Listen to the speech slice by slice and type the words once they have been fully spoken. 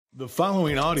The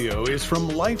following audio is from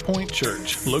Life Point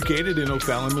Church, located in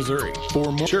O'Fallon, Missouri.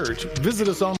 For more church, visit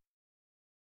us online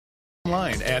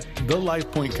at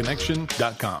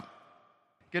thelifepointconnection.com.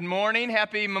 Good morning.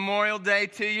 Happy Memorial Day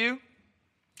to you.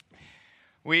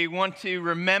 We want to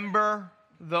remember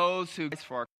those who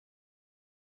for our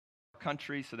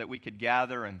country so that we could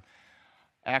gather and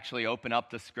actually open up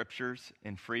the scriptures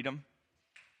in freedom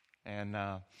and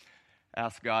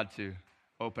ask God to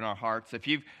open our hearts. If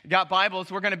you've got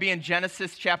Bibles, we're going to be in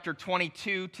Genesis chapter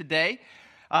 22 today.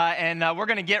 And we're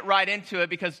going to get right into it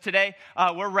because today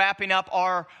we're wrapping up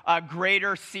our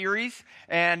Greater series.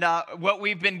 And what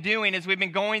we've been doing is we've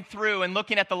been going through and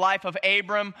looking at the life of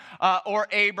Abram or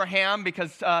Abraham,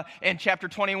 because in chapter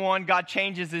 21, God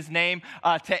changes his name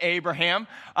to Abraham.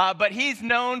 But he's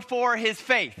known for his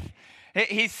faith.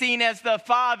 He's seen as the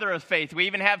father of faith. We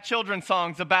even have children's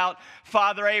songs about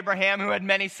Father Abraham, who had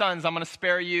many sons. I'm going to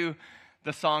spare you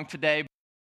the song today.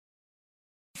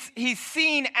 He's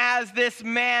seen as this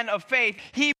man of faith.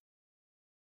 He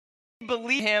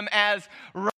believed him as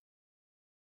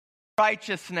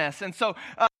righteousness. And so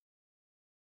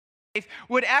faith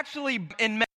would actually,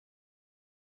 in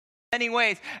many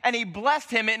ways, and he blessed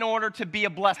him in order to be a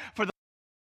blessing. For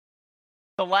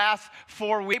the last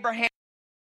 4 weeks, Abraham,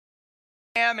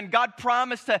 and God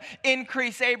promised to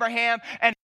increase Abraham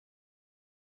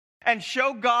and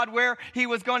show God where he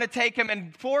was going to take him.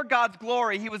 And for God's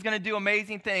glory, he was going to do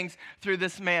amazing things through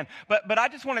this man. But I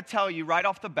just want to tell you right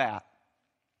off the bat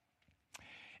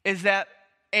is that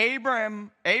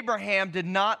Abraham did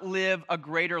not live a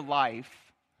greater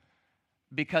life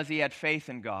because he had faith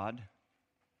in God.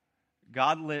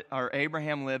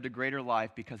 Abraham lived a greater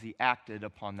life because he acted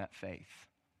upon that faith.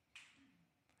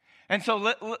 And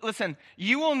so listen,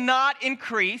 you will not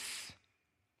increase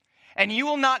and you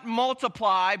will not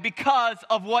multiply because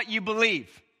of what you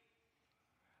believe.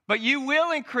 But you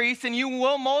will increase and you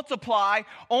will multiply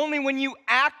only when you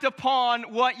act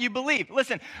upon what you believe.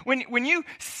 Listen, when you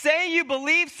say you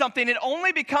believe something, it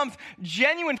only becomes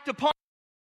genuine upon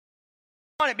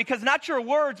it because not your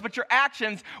words, but your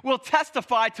actions will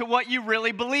testify to what you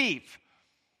really believe.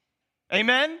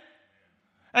 Amen?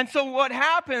 And so what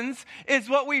happens is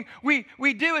what we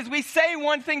do is we say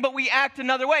one thing, but we act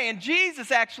another way. And Jesus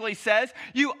actually says,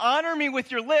 you honor me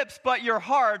with your lips, but your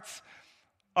hearts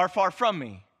are far from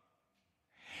me.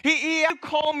 He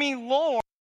call me Lord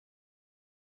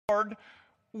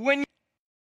when you...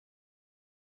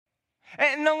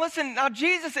 And now listen, now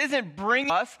Jesus isn't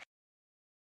bringing us.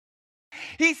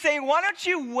 He's saying, why don't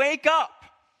you wake up?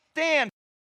 Stand.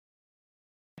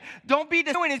 Don't be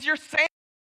doing as you're saying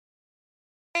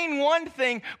one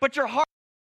thing, but your heart,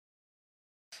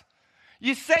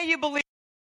 you say you believe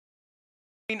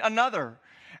another.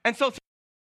 And so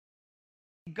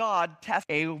God tests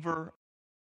over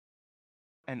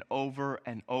and over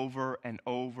and over and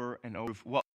over and over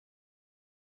what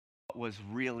was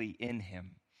really in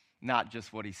him, not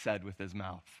just what he said with his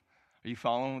mouth. Are you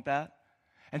following with that?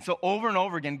 And so over and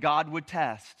over again, God would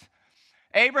test.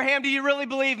 Abraham, do you really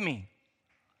believe me?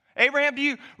 Abraham, do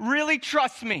you really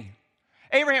trust me?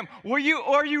 Abraham, are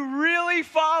you really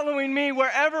following me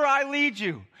wherever I lead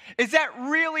you? Is that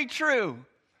really true?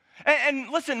 And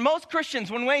listen, most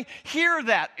Christians, when we hear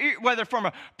that, whether from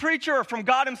a preacher or from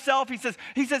God himself, he says,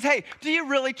 hey, do you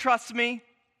really trust me?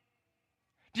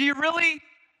 Do you really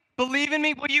believe in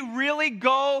me? Will you really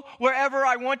go wherever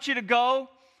I want you to go?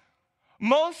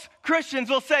 Most Christians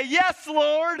will say, yes,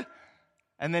 Lord,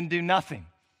 and then do nothing.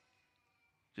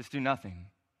 Just do nothing.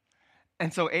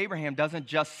 And so Abraham doesn't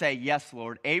just say, yes,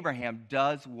 Lord. Abraham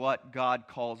does what God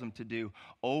calls him to do.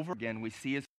 Over again, we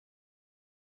see his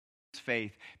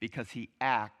faith because he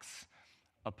acts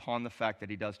upon the fact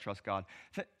that he does trust God.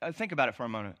 Think about it for a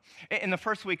moment. In the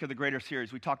first week of the Greater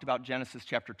series, we talked about Genesis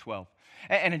chapter 12.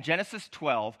 And in Genesis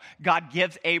 12, God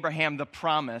gives Abraham the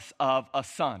promise of a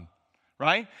son.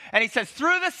 Right? And he says,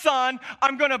 through the son,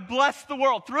 I'm going to bless the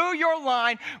world. Through your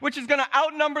line, which is going to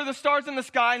outnumber the stars in the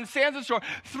sky and the sands of the shore.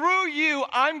 Through you,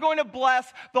 I'm going to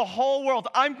bless the whole world.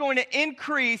 I'm going to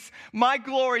increase my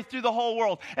glory through the whole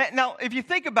world. Now, if you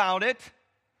think about it,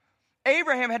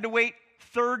 Abraham had to wait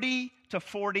 30 to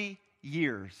 40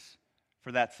 years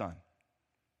for that son.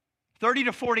 30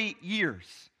 to 40 years.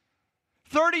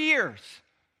 30 years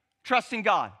trusting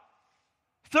God.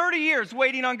 30 years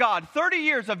waiting on God, 30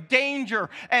 years of danger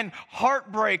and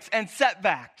heartbreaks and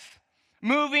setbacks,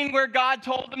 moving where God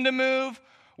told him to move,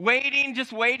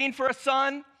 just waiting for a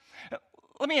son.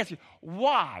 Let me ask you,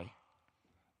 why?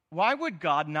 Why would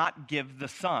God not give the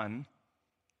son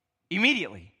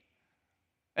immediately?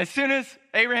 As soon as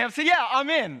Abraham said, yeah, I'm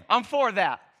in, I'm for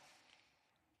that.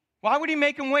 Why would he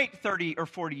make him wait 30 or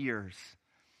 40 years?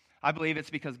 I believe it's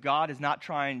because God is not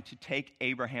trying to take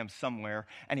Abraham somewhere,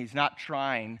 and he's not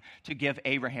trying to give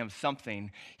Abraham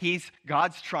something.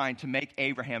 God's trying to make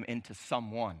Abraham into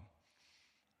someone.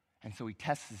 And so he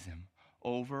tests him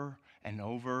over and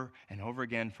over and over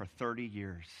again for 30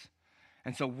 years.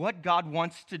 And so what God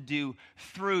wants to do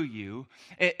through you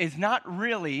is not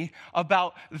really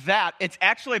about that. It's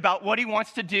actually about what he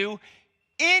wants to do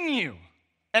in you.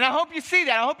 And I hope you see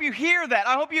that. I hope you hear that.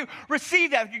 I hope you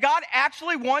receive that. God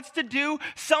actually wants to do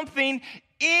something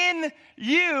in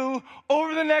you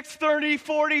over the next 30,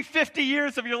 40, 50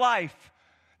 years of your life.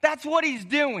 That's what he's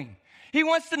doing. He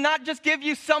wants to not just give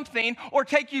you something or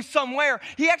take you somewhere.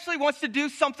 He actually wants to do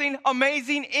something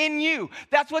amazing in you.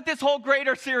 That's what this whole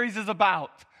Greater series is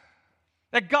about.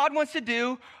 That God wants to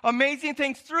do amazing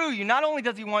things through you. Not only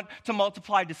does he want to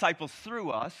multiply disciples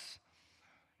through us,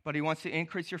 but he wants to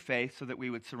increase your faith so that we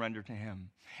would surrender to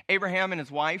him. Abraham and his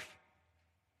wife,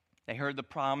 they heard the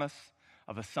promise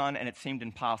of a son, and it seemed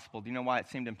impossible. Do you know why it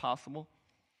seemed impossible?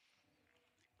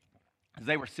 Because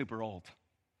they were super old,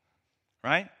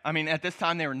 right? I mean, at this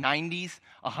time, they were 90s,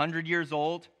 100 years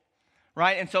old,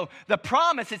 right? And so the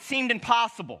promise, it seemed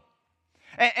impossible.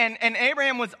 And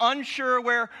Abraham was unsure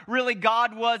where really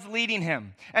God was leading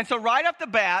him. And so right off the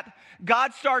bat,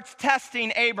 God starts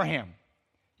testing Abraham.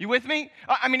 You with me?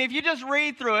 I mean, if you just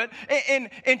read through it,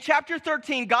 in chapter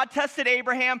 13, God tested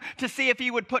Abraham to see if he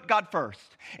would put God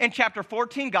first. In chapter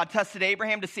 14, God tested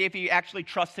Abraham to see if he actually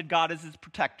trusted God as his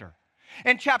protector.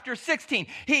 In chapter 16,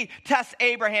 he tests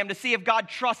Abraham to see if God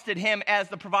trusted him as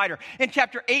the provider. In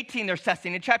chapter 18, there's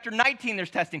testing. In chapter 19,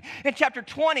 there's testing. In chapter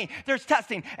 20, there's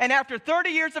testing. And after 30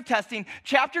 years of testing,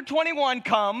 chapter 21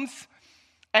 comes,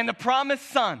 and the promised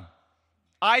son,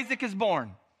 Isaac, is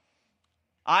born.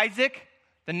 Isaac,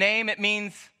 the name, it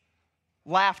means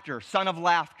laughter, son of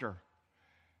laughter.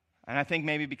 And I think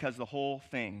maybe because the whole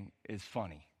thing is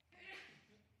funny.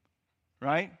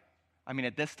 Right? I mean,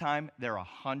 at this time, they're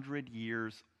 100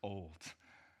 years old,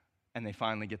 and they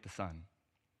finally get the son.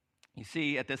 You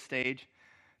see, at this stage,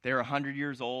 they're 100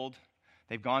 years old.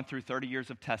 They've gone through 30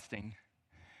 years of testing.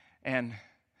 And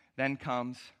then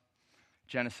comes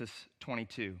Genesis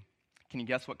 22. Can you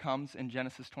guess what comes in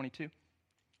Genesis 22?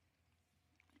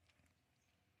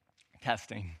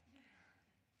 Testing.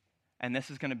 And this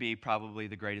is going to be probably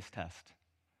the greatest test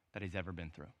that he's ever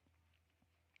been through.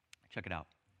 Check it out.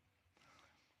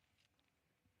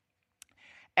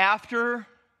 After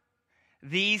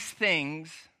these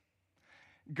things,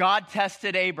 God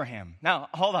tested Abraham. Now,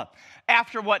 hold up.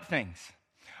 After what things?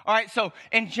 All right, so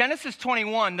in Genesis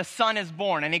 21, the son is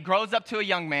born, and he grows up to a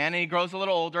young man, and he grows a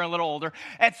little older and a little older.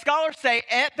 And scholars say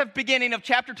at the beginning of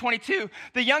chapter 22,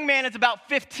 the young man is about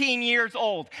 15 years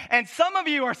old. And some of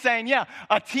you are saying, yeah,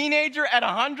 a teenager at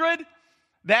 100?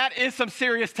 That is some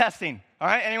serious testing. All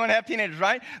right, anyone have teenagers,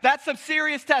 right? That's some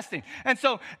serious testing. And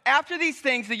so after these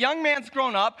things, the young man's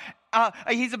grown up.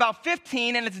 He's about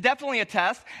 15, and it's definitely a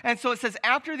test. And so it says,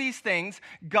 after these things,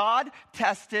 God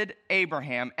tested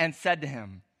Abraham and said to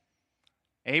him,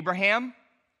 Abraham,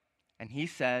 and he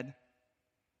said,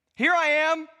 here I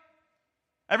am.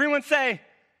 Everyone say,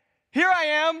 here I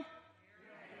am.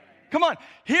 Come on,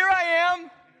 here I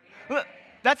am.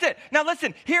 That's it. Now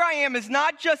listen, here I am is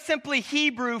not just simply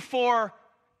Hebrew for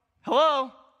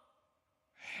hello.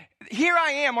 Here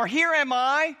I am, or here am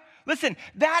I. Listen,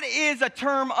 that is a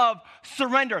term of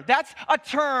surrender. That's a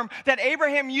term that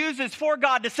Abraham uses for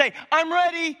God to say, I'm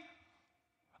ready.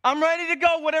 I'm ready to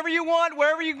go. Whatever you want,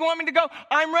 wherever you want me to go,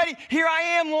 I'm ready. Here I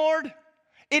am, Lord.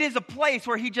 It is a place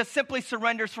where he just simply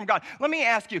surrenders from God. Let me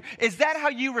ask you, is that how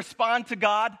you respond to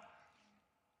God?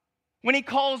 When he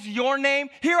calls your name,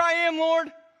 here I am,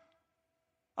 Lord.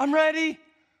 I'm ready.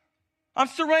 I'm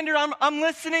surrendered. I'm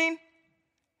listening.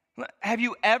 Have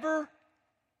you ever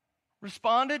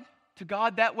responded to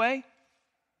God that way?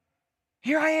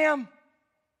 Here I am.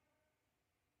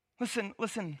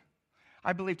 Listen.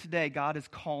 I believe today God is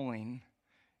calling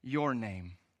your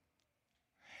name.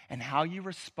 And how you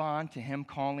respond to him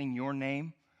calling your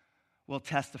name will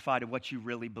testify to what you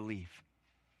really believe.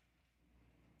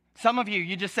 Some of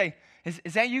you just say,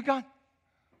 is that you, God?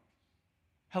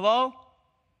 Hello?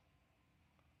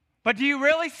 But do you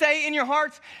really say in your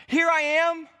hearts, here I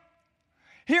am?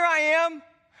 Here I am?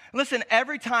 Listen,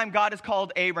 every time God has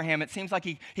called Abraham, it seems like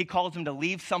he calls him to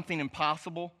leave something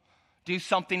impossible, do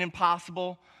something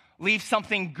impossible, leave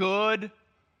something good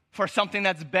for something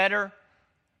that's better.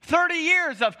 30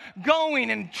 years of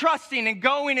going and trusting and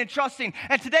going and trusting.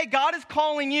 And today God is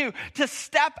calling you to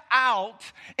step out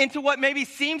into what maybe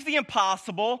seems the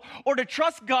impossible, or to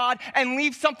trust God and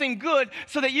leave something good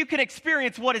so that you can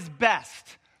experience what is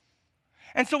best.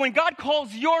 And so when God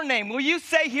calls your name, will you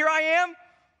say, here I am?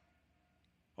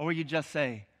 Or will you just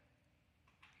say,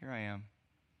 here I am.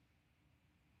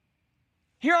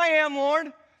 Here I am, Lord.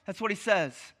 That's what he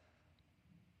says.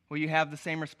 Will you have the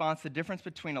same response? The difference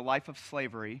between a life of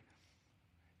slavery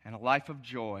and a life of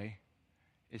joy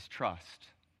is trust.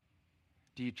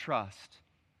 Do you trust?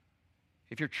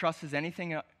 If your trust is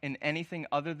anything in anything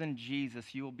other than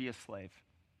Jesus, you will be a slave.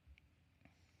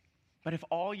 But if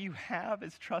all you have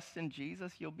is trust in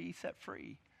Jesus, you'll be set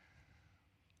free.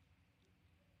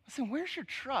 Listen, where's your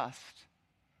trust?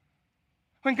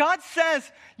 When God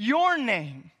says your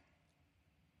name,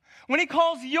 when he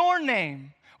calls your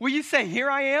name, will you say, here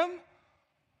I am?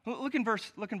 Look in verse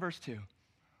 2.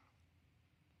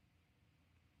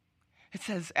 It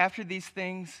says, after these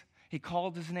things, he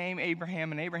called his name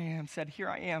Abraham, and Abraham said, here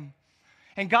I am.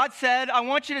 And God said, I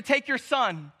want you to take your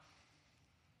son,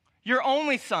 your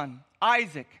only son,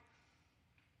 Isaac,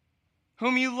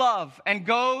 whom you love, and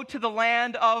go to the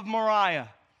land of Moriah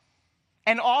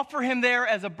and offer him there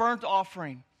as a burnt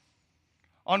offering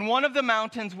on one of the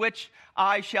mountains which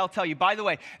I shall tell you. By the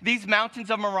way, these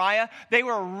mountains of Moriah, they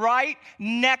were right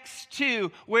next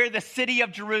to where the city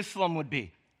of Jerusalem would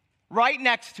be. Right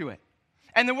next to it.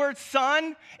 And the word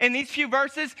son in these few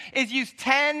verses is used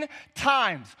 10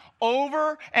 times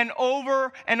over and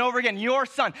over and over again. Your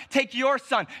son. Take your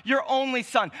son, your only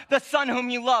son, the son whom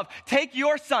you love. Take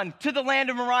your son to the land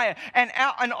of Moriah and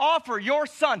offer your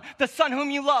son, the son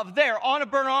whom you love, there on a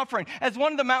burnt offering as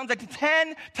one of the mountains, like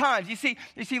 10 times. You see,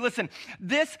 listen,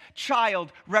 this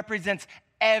child represents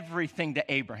everything to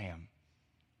Abraham.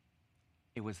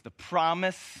 It was the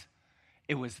promise.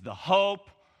 It was the hope.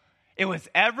 It was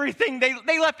everything.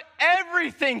 They left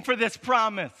everything for this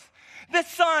promise. This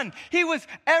son, he was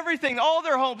everything. All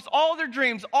their hopes, all their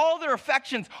dreams, all their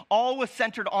affections, all was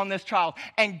centered on this child.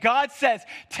 And God says,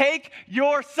 take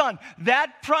your son,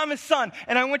 that promised son,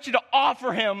 and I want you to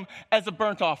offer him as a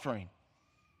burnt offering.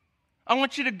 I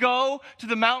want you to go to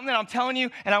the mountain that I'm telling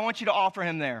you, and I want you to offer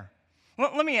him there.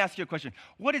 Let me ask you a question.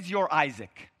 What is your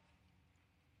Isaac?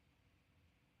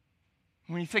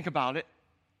 When you think about it,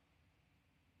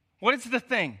 what is the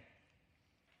thing?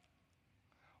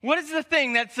 What is the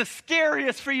thing that's the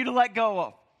scariest for you to let go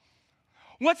of?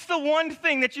 What's the one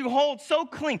thing that you hold so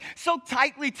clean, so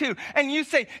tightly to, and you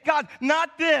say, God,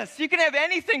 not this. You can have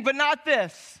anything, but not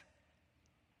this.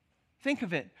 Think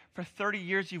of it. For 30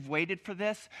 years, you've waited for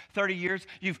this. 30 years,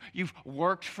 you've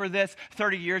worked for this.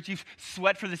 30 years, you've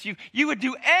sweat for this. You would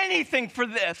do anything for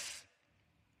this.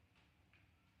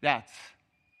 That's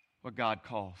what God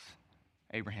calls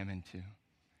Abraham into.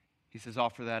 He says,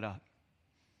 offer that up.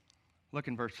 Look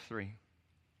in verse 3.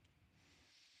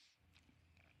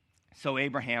 So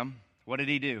Abraham, what did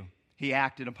he do? He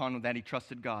acted upon that. He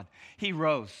trusted God. He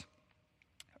rose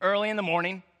early in the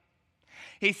morning.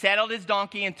 He saddled his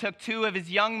donkey and took 2 of his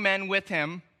young men with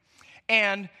him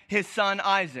and his son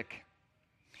Isaac.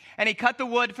 And he cut the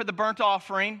wood for the burnt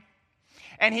offering.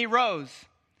 And he rose.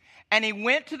 And he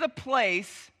went to the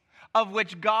place of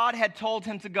which God had told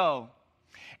him to go.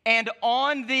 And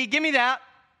on the, give me that,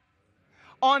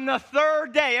 on the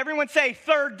third day, everyone say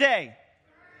third day.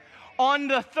 On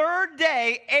the third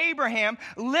day, Abraham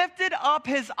lifted up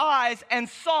his eyes and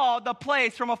saw the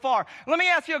place from afar. Let me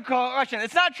ask you a question.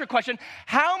 It's not a trick question.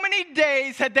 How many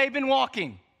days had they been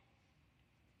walking?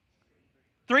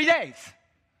 3 days.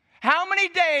 How many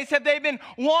days have they been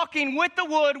walking with the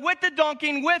wood, with the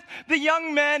donkey, with the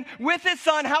young men, with his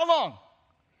son? How long?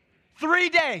 3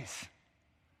 days.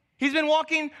 He's been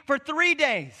walking for 3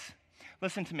 days.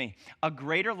 Listen to me. A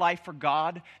greater life for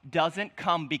God doesn't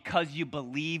come because you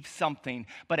believe something,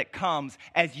 but it comes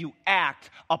as you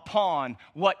act upon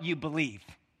what you believe.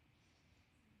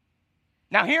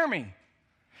 Now hear me.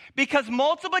 Because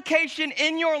multiplication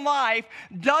in your life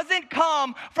doesn't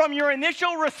come from your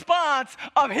initial response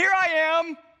of, here I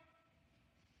am.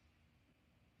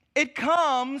 It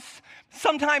comes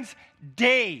sometimes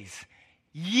days,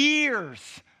 years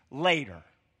later.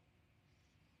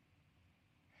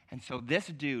 And so this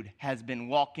dude has been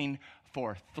walking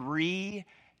for 3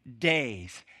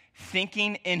 days,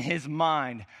 thinking in his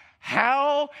mind,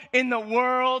 how in the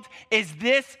world is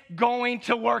this going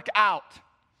to work out?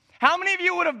 How many of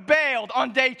you would have bailed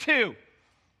on day 2?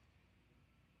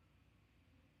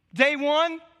 Day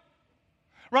 1?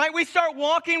 Right? We start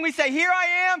walking, we say, here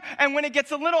I am, and when it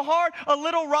gets a little hard, a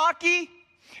little rocky,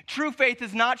 true faith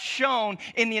is not shown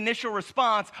in the initial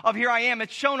response of here I am.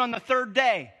 It's shown on the third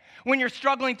day. When you're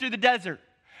struggling through the desert,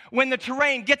 when the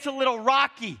terrain gets a little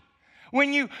rocky,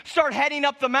 when you start heading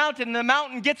up the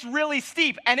mountain gets really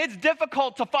steep, and it's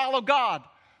difficult to follow God.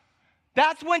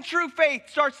 That's when true faith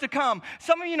starts to come.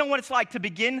 Some of you know what it's like to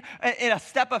begin in a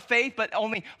step of faith, but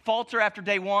only falter after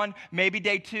day 1, maybe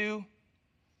day 2.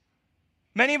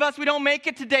 Many of us, we don't make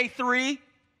it to day 3,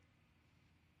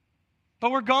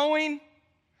 but we're going.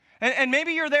 And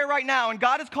maybe you're there right now, and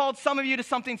God has called some of you to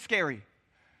something scary.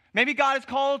 Maybe God has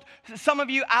called some of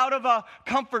you out of a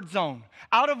comfort zone,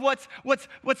 out of what's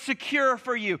secure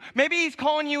for you. Maybe he's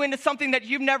calling you into something that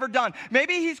you've never done.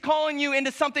 Maybe he's calling you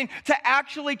into something to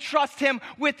actually trust him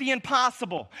with the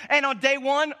impossible. And on day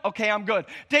 1, okay, I'm good.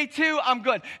 Day 2, I'm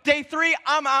good. Day 3,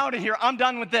 I'm out of here. I'm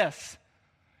done with this.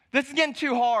 This is getting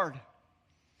too hard.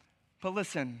 But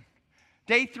listen,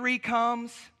 day 3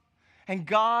 comes, and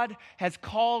God has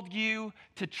called you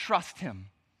to trust him.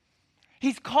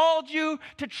 He's called you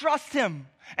to trust him.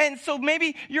 And so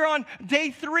maybe you're on day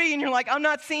 3 and you're like, I'm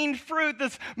not seeing fruit.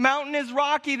 This mountain is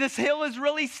rocky. This hill is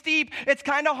really steep. It's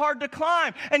kind of hard to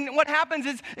climb. And what happens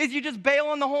is you just bail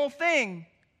on the whole thing.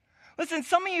 Listen,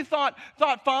 some of you thought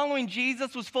following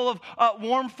Jesus was full of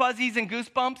warm fuzzies and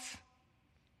goosebumps.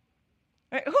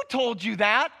 Who told you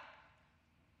that?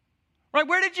 Right?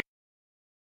 Where did you?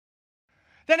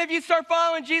 Then if you start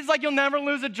following Jesus, like you'll never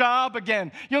lose a job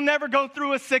again. You'll never go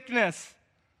through a sickness.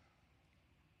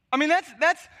 I mean,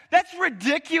 that's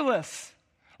ridiculous,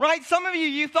 right? Some of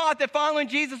you thought that following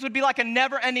Jesus would be like a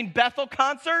never-ending Bethel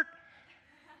concert.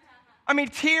 I mean,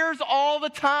 tears all the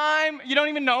time. You don't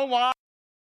even know why.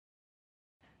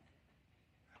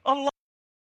 A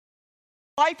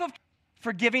life of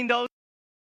forgiving those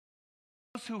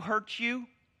who hurt you,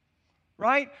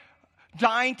 right?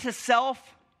 Dying to self.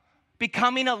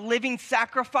 Becoming a living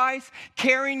sacrifice,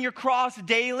 carrying your cross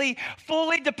daily,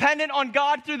 fully dependent on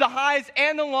God through the highs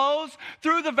and the lows,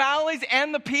 through the valleys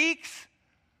and the peaks.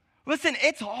 Listen,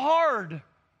 it's hard.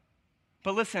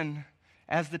 But listen,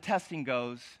 as the testing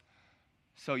goes,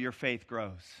 so your faith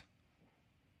grows.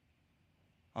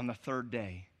 On the 3rd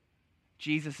day,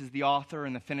 Jesus is the author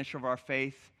and the finisher of our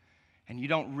faith, and you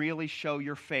don't really show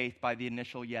your faith by the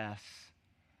initial yes.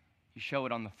 You show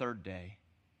it on the 3rd day.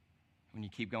 When you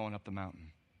keep going up the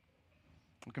mountain.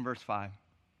 Look in verse 5.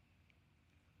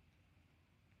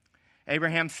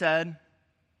 Abraham said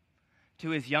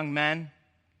to his young men,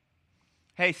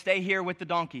 hey, stay here with the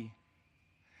donkey.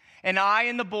 And I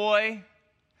and the boy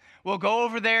will go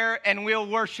over there and we'll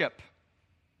worship.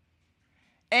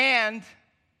 And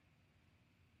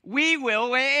we'll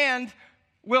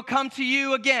come to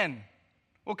you again.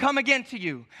 We'll come again to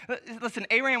you. Listen,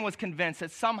 Abraham was convinced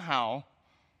that somehow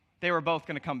they were both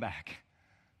going to come back.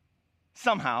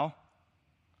 Somehow,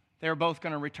 they were both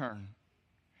going to return.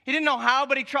 He didn't know how,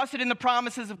 but he trusted in the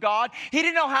promises of God. He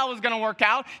didn't know how it was going to work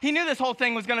out. He knew this whole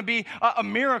thing was going to be a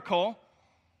miracle.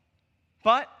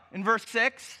 But in verse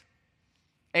 6,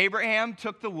 Abraham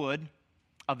took the wood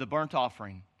of the burnt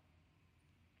offering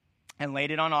and laid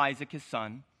it on Isaac, his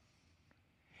son.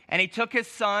 And he took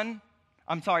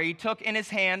in his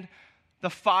hand the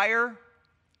fire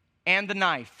and the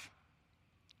knife.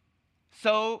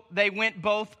 So they went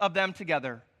both of them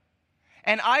together.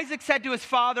 And Isaac said to his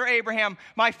father Abraham,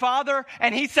 my father,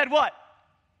 and he said what?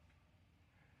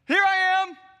 Here I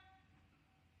am.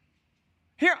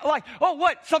 Here, like, oh,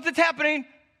 what? Something's happening.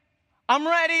 I'm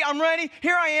ready.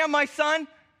 Here I am, my son.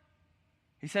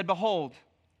 He said, behold,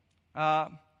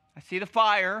 I see the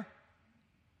fire,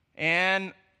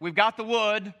 and we've got the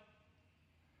wood,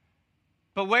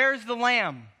 but where's the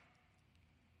lamb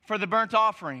for the burnt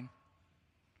offering?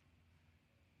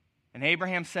 And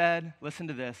Abraham said, listen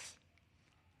to this,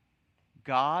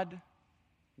 God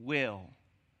will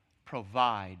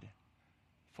provide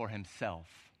for himself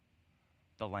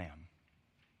the lamb.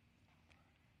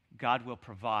 God will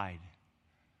provide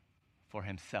for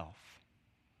himself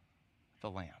the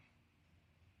lamb.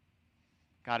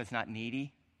 God is not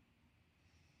needy.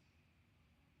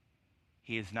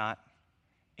 He is not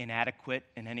inadequate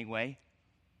in any way.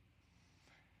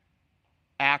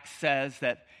 Acts says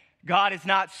that God is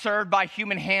not served by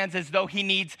human hands as though he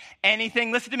needs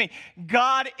anything. Listen to me.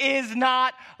 God is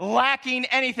not lacking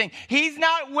anything. He's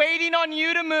not waiting on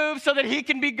you to move so that he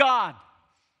can be God.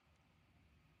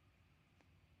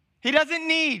 He doesn't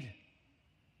need.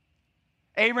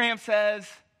 Abraham says,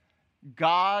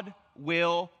 God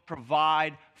will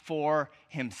provide for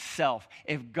himself.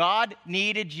 If God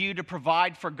needed you to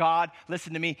provide for God,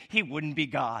 listen to me, he wouldn't be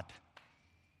God.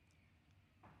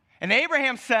 And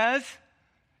Abraham says,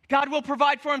 God will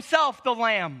provide for himself the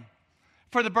lamb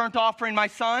for the burnt offering, my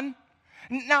son.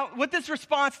 Now, what this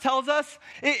response tells us,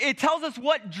 it tells us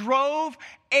what drove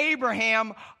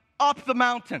Abraham up the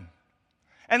mountain.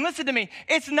 And listen to me,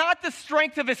 it's not the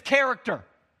strength of his character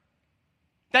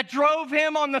that drove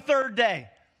him on the 3rd day.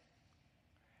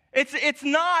 It's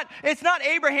not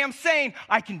Abraham saying,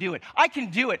 I can do it. I can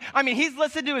do it. I mean, he's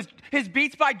listened to his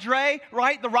Beats by Dre,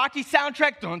 right? The Rocky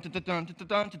soundtrack. Dun, dun, dun, dun,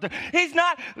 dun, dun, dun. He's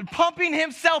not pumping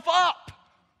himself up.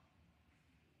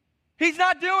 He's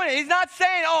not doing it. He's not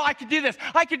saying, oh, I can do this.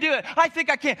 I can do it. I think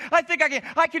I can. I think I can.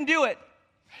 I can do it.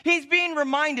 He's being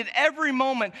reminded every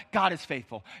moment, God is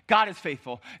faithful. God is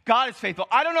faithful. God is faithful.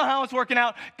 I don't know how it's working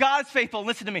out. God is faithful.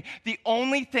 Listen to me. The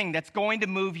only thing that's going to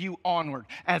move you onward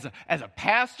as a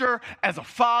pastor, as a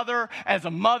father, as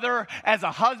a mother, as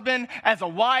a husband, as a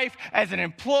wife, as an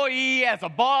employee, as a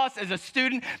boss, as a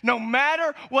student, no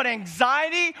matter what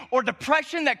anxiety or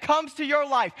depression that comes to your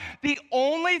life, the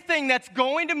only thing that's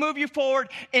going to move you forward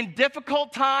in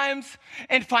difficult times,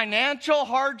 in financial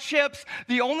hardships,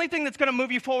 the only thing that's going to move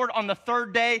you forward on the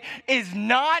third day is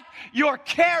not your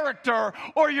character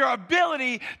or your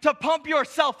ability to pump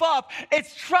yourself up.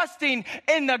 It's trusting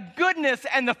in the goodness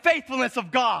and the faithfulness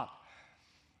of God.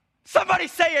 Somebody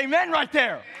say amen right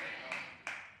there.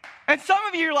 And some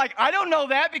of you are like, I don't know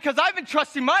that because I've been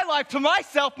trusting my life to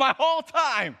myself my whole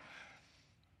time.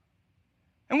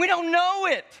 And we don't know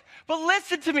it. But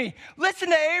listen to me. Listen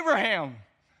to Abraham.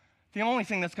 The only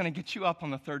thing that's going to get you up on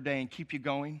the third day and keep you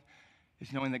going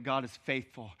is knowing that God is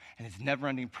faithful and his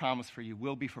never-ending promise for you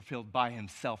will be fulfilled by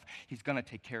himself. He's going to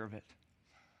take care of it.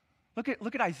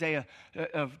 Look at Isaiah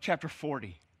of chapter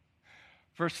 40,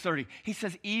 verse 30. He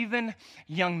says, even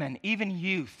young men, even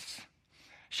youths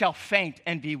shall faint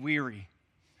and be weary.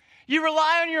 You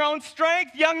rely on your own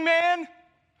strength, young man?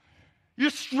 You're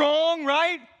strong,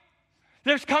 right?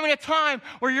 There's coming a time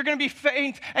where you're going to be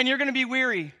faint and you're going to be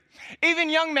weary. Even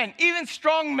young men, even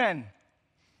strong men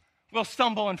will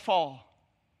stumble and fall.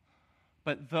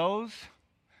 But those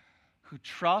who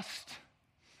trust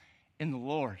in the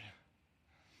Lord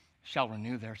shall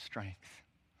renew their strength.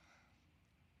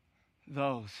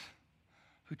 Those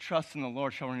who trust in the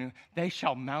Lord shall renew. They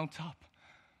shall mount up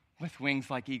with wings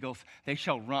like eagles. They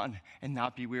shall run and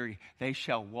not be weary. They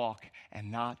shall walk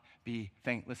and not be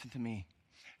faint. Listen to me.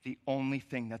 The only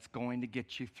thing that's going to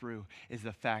get you through is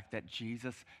the fact that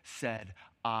Jesus said,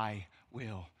 I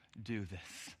will do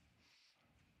this.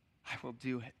 I will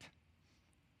do it.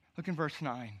 Look in verse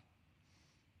 9.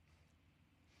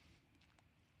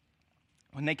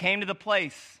 When they came to the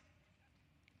place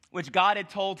which God had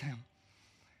told him,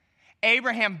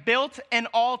 Abraham built an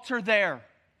altar there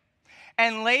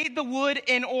and laid the wood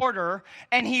in order,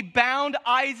 and he bound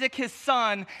Isaac his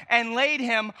son and laid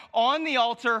him on the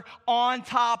altar on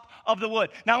top of the wood.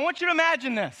 Now I want you to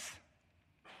imagine this.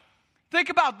 Think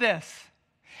about this.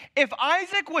 If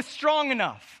Isaac was strong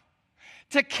enough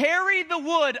to carry the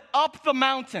wood up the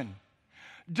mountain,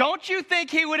 don't you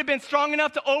think he would have been strong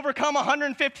enough to overcome a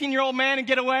 115-year-old man and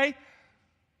get away?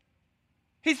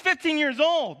 He's 15 years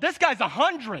old. This guy's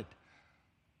 100.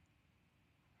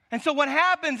 And so what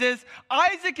happens is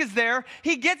Isaac is there.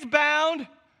 He gets bound.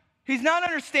 He's not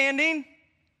understanding.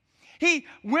 He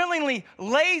willingly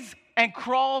lays and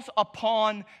crawls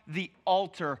upon the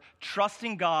altar,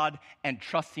 trusting God and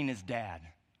trusting his dad.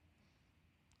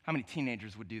 How many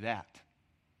teenagers would do that?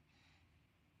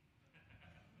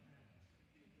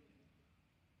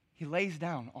 He lays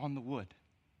down on the wood,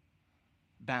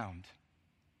 bound.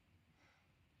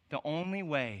 The only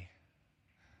way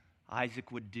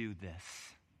Isaac would do this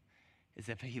is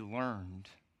if he learned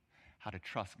how to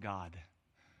trust God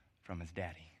from his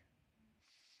daddy.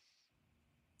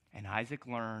 And Isaac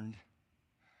learned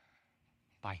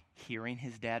by hearing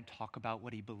his dad talk about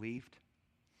what he believed,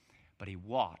 but he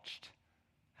watched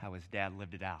how his dad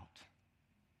lived it out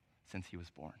since he was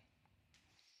born.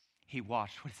 He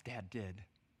watched what his dad did.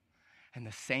 And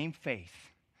the same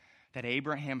faith that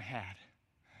Abraham had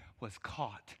was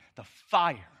caught. The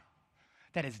fire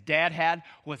that his dad had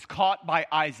was caught by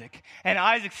Isaac. And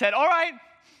Isaac said, all right,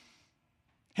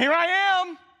 here I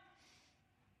am.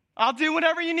 I'll do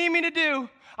whatever you need me to do.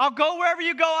 I'll go wherever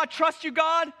you go. I trust you,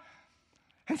 God.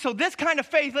 And so this kind of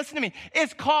faith, listen to me,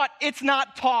 is caught. It's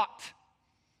not taught.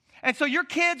 And so your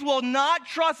kids will not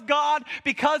trust God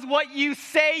because what you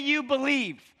say you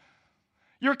believe.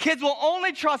 Your kids will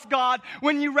only trust God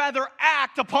when you rather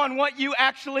act upon what you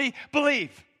actually believe.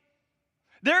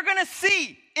 They're going to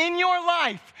see in your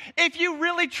life if you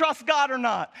really trust God or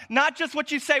not just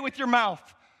what you say with your mouth.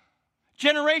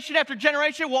 Generation after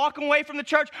generation walking away from the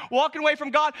church, walking away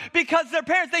from God because their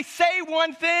parents, they say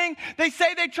one thing, they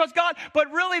say they trust God,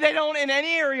 but really they don't in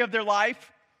any area of their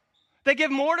life. They give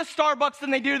more to Starbucks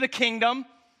than they do to the kingdom.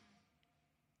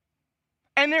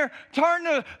 And they're starting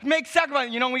to make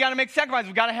sacrifices. You know, we got to make sacrifices.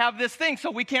 We got to have this thing,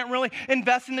 so we can't really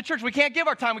invest in the church. We can't give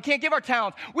our time. We can't give our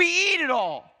talents. We eat it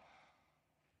all.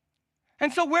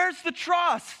 And so where's the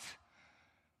trust?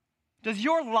 Does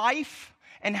your life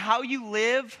and how you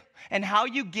live and how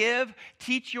you give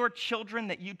teach your children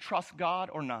that you trust God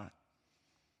or not?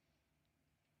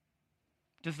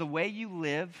 Does the way you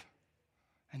live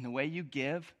and the way you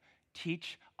give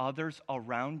teach others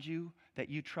around you that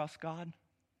you trust God?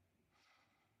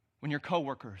 When your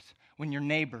coworkers, when your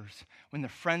neighbors, when the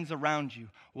friends around you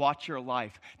watch your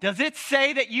life, does it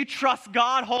say that you trust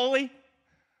God wholly?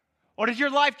 Or does your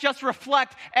life just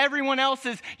reflect everyone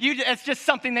else's? It's just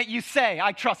something that you say,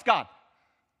 I trust God.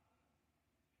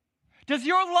 Does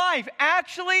your life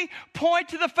actually point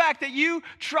to the fact that you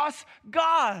trust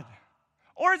God?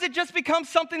 Or has it just become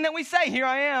something that we say, here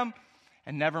I am,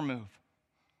 and never move?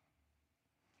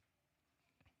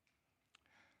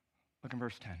 Look in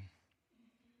verse 10.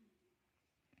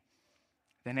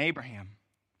 Then Abraham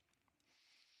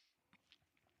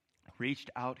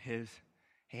reached out his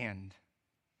hand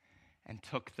and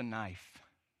took the knife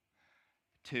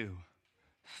to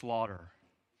slaughter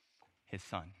his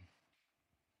son.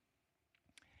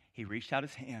 He reached out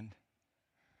his hand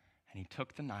and he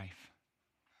took the knife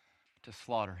to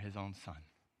slaughter his own son.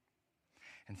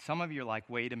 And some of you are like,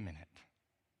 wait a minute.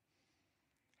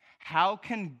 How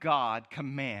can God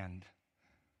command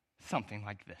something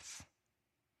like this?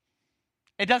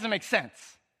 It doesn't make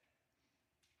sense.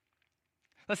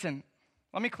 Listen,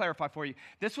 let me clarify for you.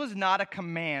 This was not a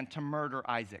command to murder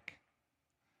Isaac.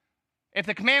 If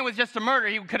the command was just to murder,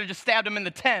 he could have just stabbed him in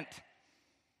the tent,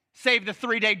 saved the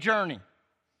 3-day journey.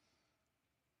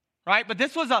 Right? But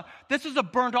this was a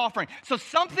burnt offering. So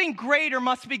something greater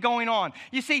must be going on.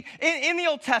 You see, in the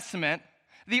Old Testament,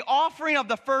 the offering of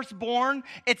the firstborn,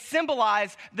 it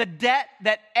symbolized the debt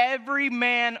that every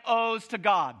man owes to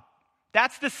God.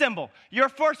 That's the symbol. Your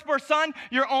firstborn son,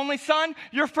 your only son,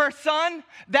 your first son,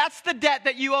 that's the debt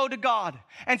that you owe to God.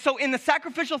 And so in the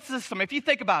sacrificial system, if you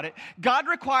think about it, God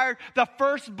required the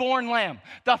firstborn lamb,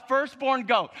 the firstborn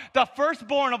goat, the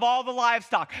firstborn of all the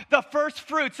livestock, the first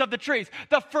fruits of the trees,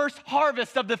 the first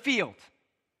harvest of the field.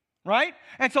 Right?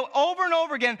 And so over and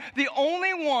over again, the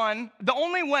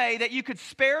only way that you could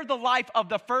spare the life of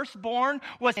the firstborn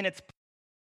was in its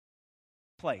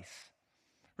place.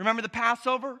 Remember the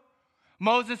Passover?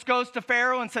 Moses goes to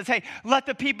Pharaoh and says, hey, let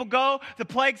the people go. The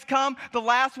plagues come. The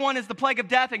last one is the plague of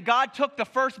death. And God took the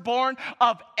firstborn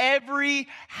of every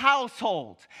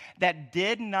household that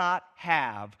did not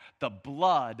have the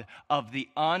blood of the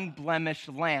unblemished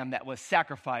lamb that was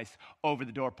sacrificed over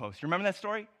the doorpost. You remember that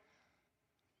story?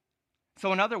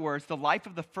 So in other words, the life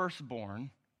of the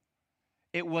firstborn,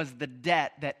 it was the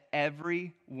debt that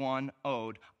everyone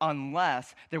owed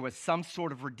unless there was some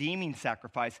sort of redeeming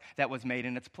sacrifice that was made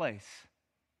in its place.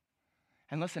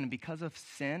 And listen, because of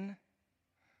sin,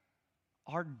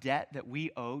 our debt that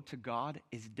we owe to God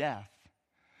is death.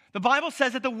 The Bible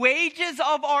says that the wages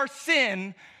of our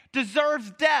sin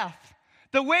deserves death.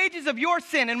 The wages of your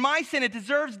sin and my sin, it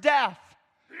deserves death.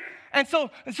 And so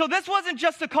this wasn't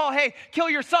just a call, hey, kill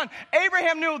your son.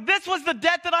 Abraham knew this was the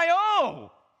debt that I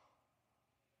owe.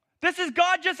 This is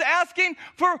God just asking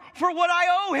for what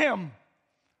I owe him.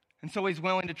 And so he's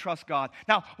willing to trust God.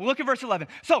 Now, look at verse 11.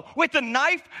 So, with the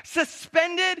knife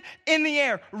suspended in the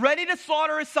air, ready to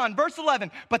slaughter his son. Verse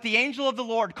 11, but the angel of the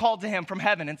Lord called to him from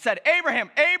heaven and said, Abraham,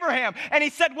 Abraham. And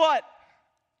he said what?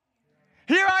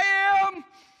 Here I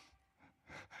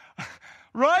am.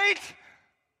 Right?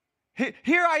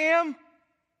 Here I am.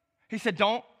 He said,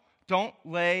 don't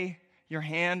lay your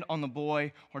hand on the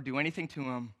boy or do anything to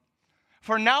him.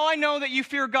 For now I know that you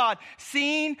fear God,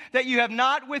 seeing that you have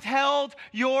not withheld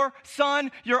your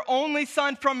son, your only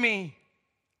son, from me.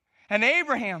 And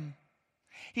Abraham,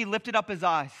 he lifted up his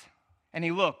eyes and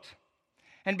he looked.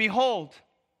 And behold,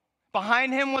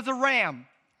 behind him was a ram.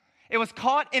 It was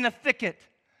caught in a thicket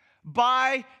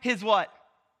by his what?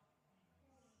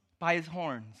 By his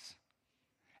horns.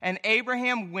 And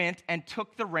Abraham went and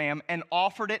took the ram and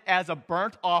offered it as a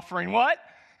burnt offering. What?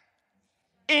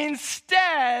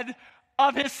 Instead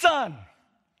of his son.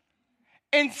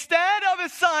 Instead of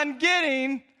his son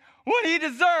getting what he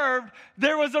deserved,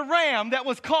 there was a ram that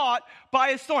was caught by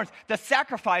his thorns. The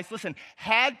sacrifice, listen,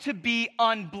 had to be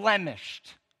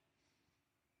unblemished.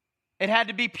 It had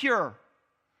to be pure.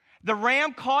 The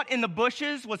ram caught in the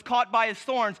bushes was caught by his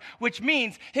thorns, which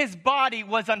means his body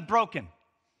was unbroken.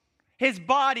 His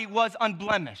body was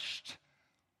unblemished.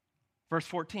 Verse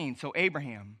 14, so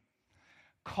Abraham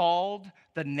called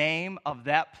the name of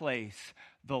that place,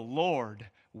 the Lord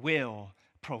will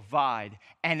provide.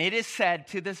 And it is said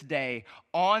to this day,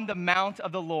 on the mount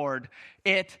of the Lord,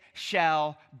 it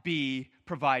shall be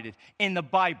provided. In the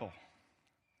Bible,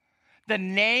 the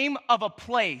name of a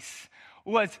place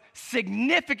was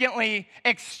significantly,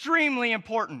 extremely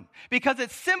important because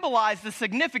it symbolized the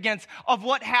significance of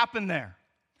what happened there.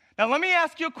 Now, let me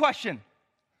ask you a question.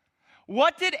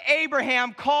 What did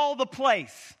Abraham call the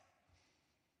place?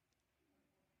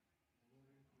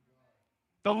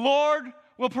 The Lord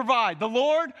will provide. The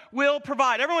Lord will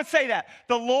provide. Everyone say that.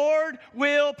 The Lord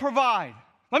will provide.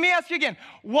 Let me ask you again.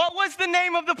 What was the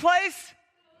name of the place?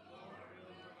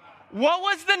 What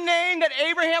was the name that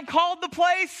Abraham called the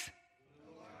place?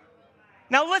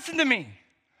 Now listen to me.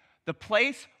 The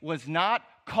place was not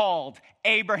called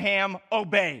Abraham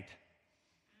Obeyed.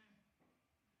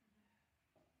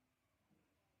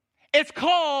 It's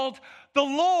called the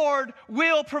Lord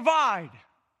will provide.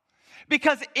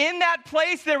 Because in that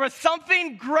place there was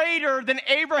something greater than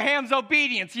Abraham's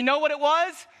obedience. You know what it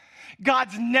was?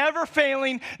 God's never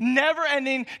failing, never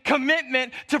ending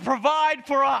commitment to provide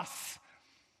for us.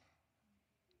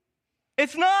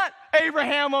 It's not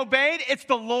Abraham obeyed, it's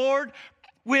the Lord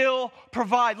will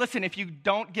provide. Listen, if you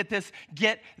don't get this,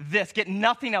 get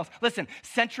nothing else. Listen,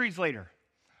 centuries later,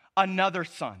 another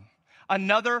son,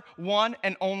 another one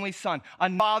and only son,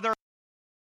 a father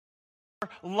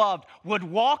loved, would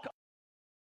walk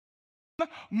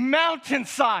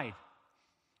mountainside.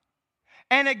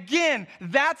 And again,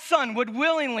 that son would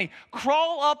willingly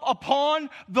crawl up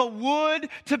upon the wood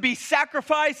to be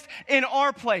sacrificed in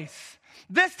our place.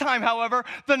 This time, however,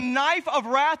 the knife of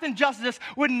wrath and justice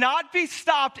would not be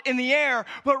stopped in the air,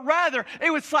 but rather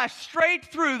it would slash straight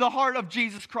through the heart of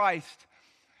Jesus Christ.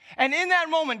 And in that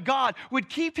moment, God would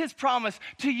keep his promise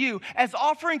to you as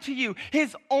offering to you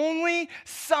his only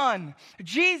son.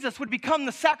 Jesus would become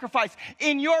the sacrifice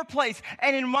in your place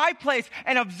and in my place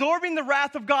and absorbing the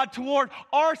wrath of God toward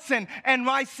our sin and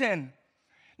my sin.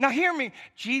 Now hear me,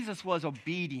 Jesus was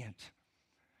obedient.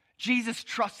 Jesus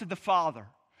trusted the Father.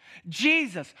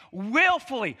 Jesus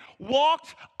willfully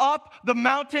walked up the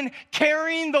mountain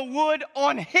carrying the wood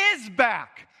on his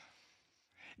back.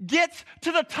 Gets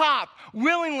to the top,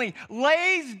 willingly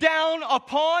lays down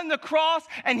upon the cross,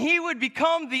 and he would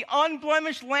become the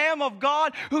unblemished Lamb of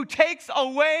God who takes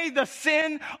away the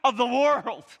sin of the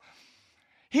world.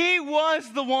 He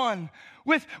was the one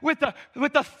with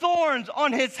the thorns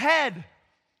on his head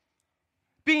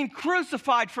being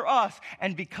crucified for us.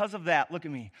 And because of that, look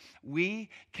at me, we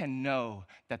can know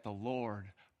that the Lord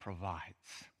provides.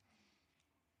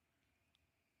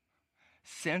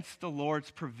 Since the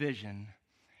Lord's provision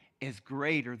is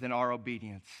greater than our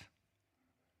obedience.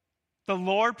 The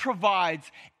Lord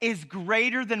provides is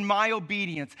greater than my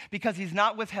obedience because he's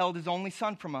not withheld his only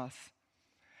son from us.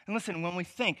 And listen,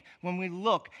 when we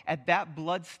look at that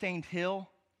blood-stained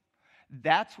hill,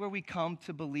 that's where we come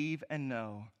to believe and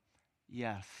know,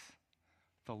 yes,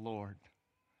 the Lord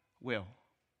will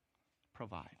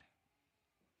provide.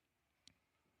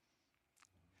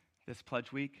 This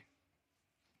pledge week,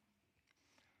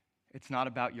 it's not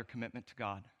about your commitment to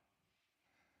God.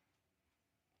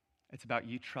 It's about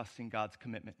you trusting God's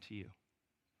commitment to you.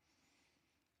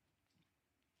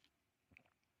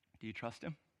 Do you trust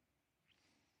him?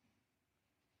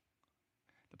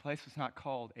 The place was not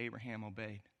called Abraham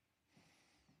Obeyed.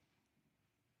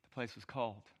 The place was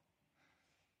called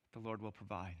the Lord will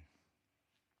provide.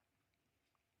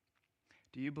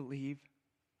 Do you believe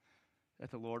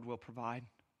that the Lord will provide?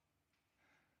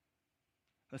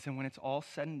 Listen, when it's all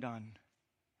said and done,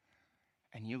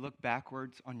 and you look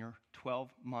backwards on your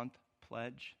 12-month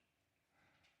pledge,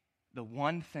 the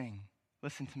one thing,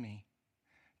 listen to me,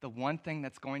 the one thing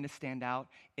that's going to stand out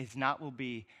it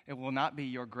will not be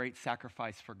your great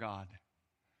sacrifice for God.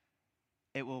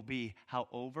 It will be how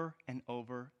over and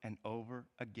over and over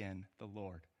again the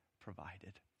Lord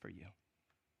provided for you.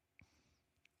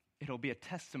 It'll be a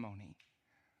testimony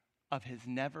of his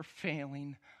never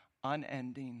failing,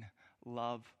 unending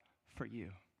love for you.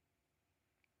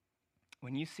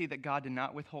 When you see that God did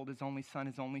not withhold his only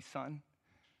son,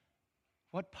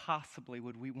 what possibly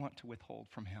would we want to withhold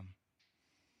from him?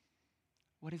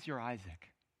 What is your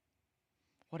Isaac?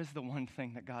 What is the one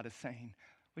thing that God is saying?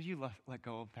 Would you let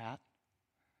go of that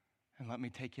and let me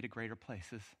take you to greater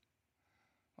places?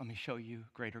 Let me show you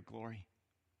greater glory.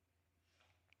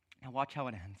 Now watch how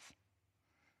it ends.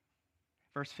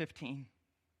 Verse 15.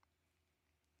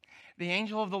 The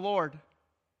angel of the Lord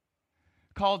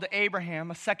called to Abraham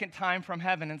a second time from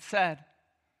heaven and said,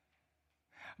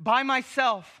 "By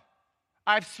myself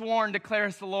I've sworn,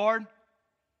 declares the Lord,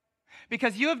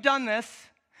 because you have done this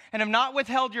and have not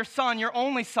withheld your son, your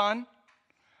only son,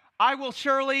 I will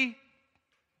surely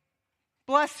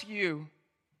bless you,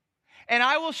 and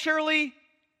I will surely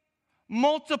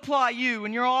multiply you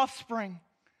and your offspring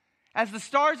as the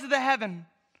stars of the heaven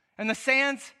and the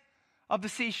sands of the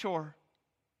seashore.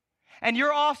 And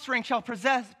your offspring shall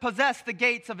possess the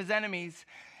gates of his enemies.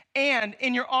 And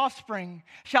in your offspring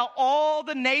shall all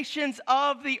the nations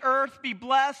of the earth be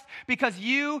blessed, because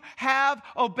you have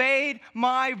obeyed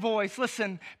my voice.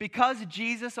 Listen, because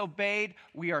Jesus obeyed,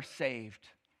 we are saved.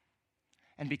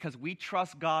 And because we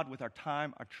trust God with our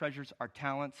time, our treasures, our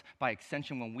talents, by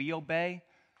extension, when we obey,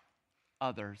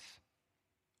 others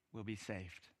will be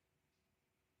saved.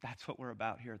 That's what we're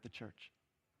about here at the church,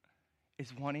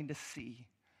 is wanting to see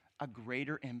a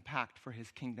greater impact for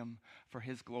his kingdom, for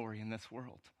his glory in this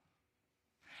world.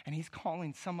 And he's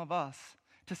calling some of us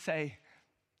to say,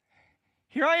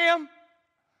 here I am.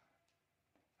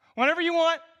 Whatever you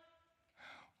want,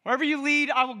 wherever you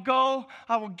lead, I will go,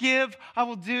 I will give, I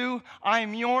will do. I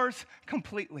am yours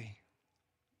completely.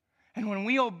 And when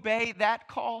we obey that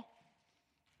call,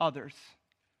 others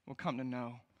will come to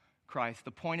know Christ.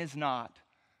 The point is not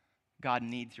God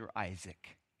needs your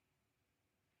Isaac.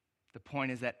 The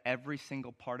point is that every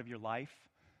single part of your life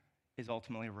is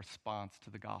ultimately a response to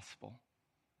the gospel,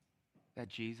 that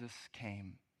Jesus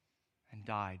came and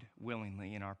died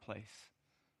willingly in our place.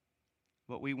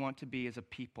 What we want to be is a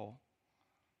people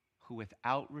who,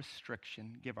 without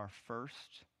restriction, give our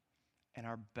first and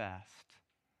our best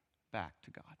back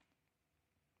to God.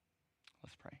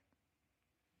 Let's pray.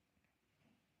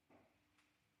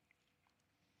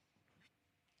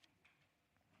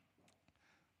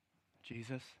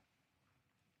 Jesus,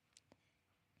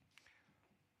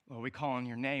 Lord, we call on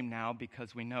your name now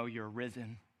because we know you're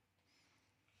risen.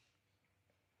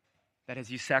 That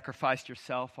as you sacrificed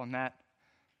yourself on that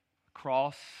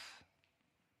cross,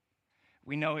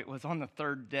 we know it was on the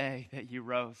third day that you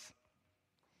rose.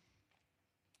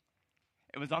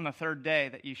 It was on the third day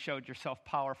that you showed yourself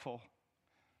powerful,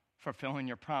 fulfilling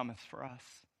your promise for us.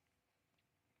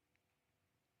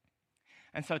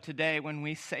 And so today, when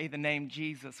we say the name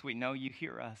Jesus, we know you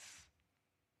hear us.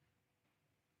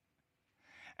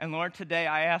 And Lord, today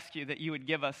I ask you that you would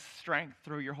give us strength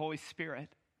through your Holy Spirit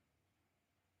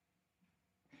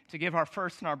to give our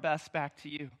first and our best back to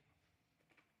you.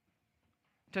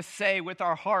 To say with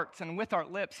our hearts and with our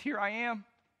lips, here I am.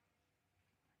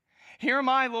 Here am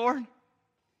I, Lord.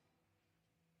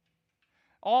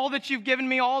 All that you've given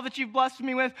me, all that you've blessed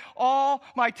me with, all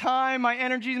my time, my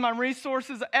energies, my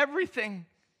resources, everything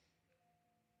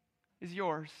is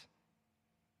yours.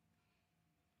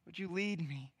 Would you lead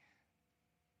me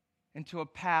into a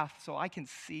path so I can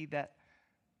see that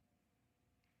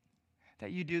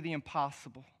you do the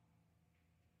impossible,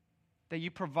 that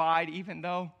you provide even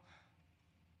though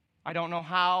I don't know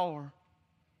how or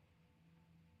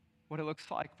what it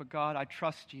looks like, but God, I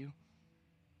trust you.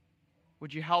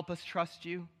 Would you help us trust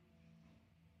you?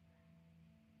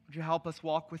 Would you help us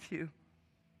walk with you?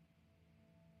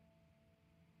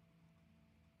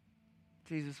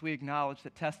 Jesus, we acknowledge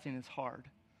that testing is hard.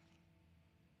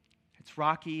 It's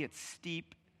rocky, it's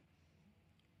steep.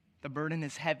 The burden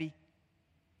is heavy.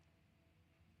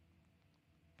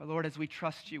 But Lord, as we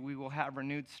trust you, we will have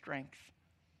renewed strength.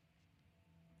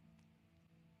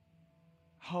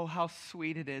 Oh, how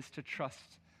sweet it is to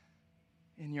trust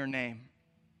in your name,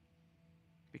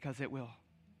 because it will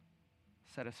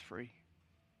set us free.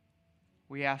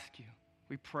 We ask you,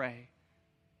 we pray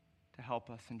to help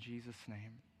us in Jesus'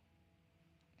 name.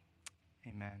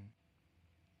 Amen.